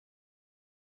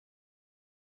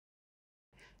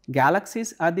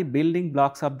Galaxies are the building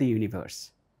blocks of the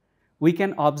universe. We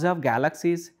can observe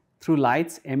galaxies through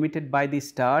lights emitted by the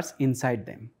stars inside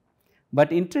them.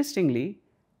 But interestingly,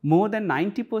 more than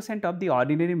 90% of the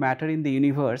ordinary matter in the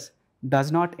universe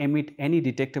does not emit any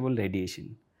detectable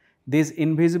radiation. These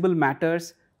invisible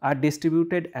matters are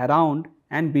distributed around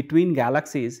and between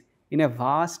galaxies in a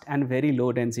vast and very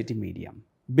low density medium.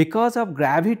 Because of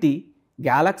gravity,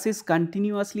 galaxies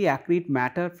continuously accrete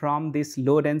matter from this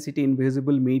low density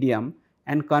invisible medium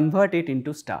and convert it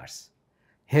into stars.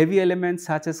 Heavy elements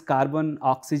such as carbon,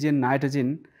 oxygen,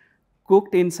 nitrogen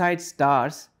cooked inside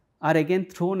stars are again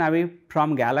thrown away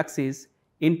from galaxies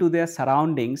into their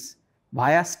surroundings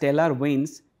via stellar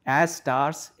winds as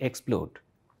stars explode.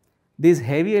 These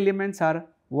heavy elements are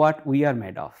what we are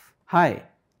made of. Hi,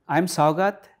 I am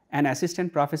Sowgat, an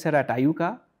assistant professor at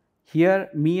IUCAA. Here,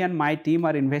 me and my team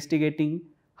are investigating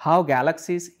how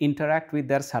galaxies interact with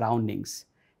their surroundings.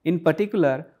 In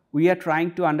particular, we are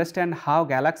trying to understand how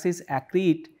galaxies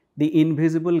accrete the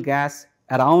invisible gas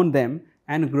around them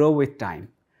and grow with time.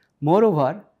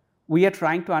 Moreover, we are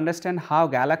trying to understand how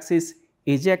galaxies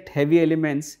eject heavy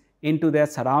elements into their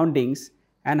surroundings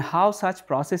and how such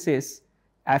processes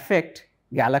affect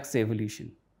galaxy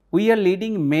evolution. We are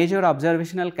leading major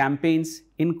observational campaigns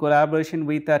in collaboration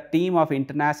with a team of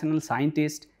international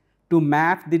scientists to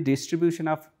map the distribution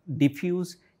of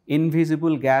diffuse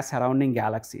invisible gas surrounding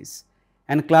galaxies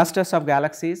and clusters of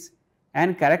galaxies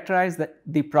and characterize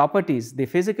the properties, the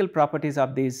physical properties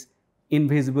of this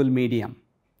invisible medium.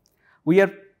 We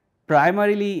are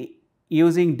primarily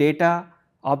using data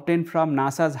obtained from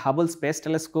NASA's Hubble Space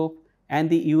Telescope and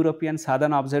the European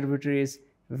Southern Observatory's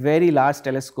Very Large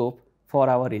Telescope for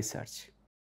our research.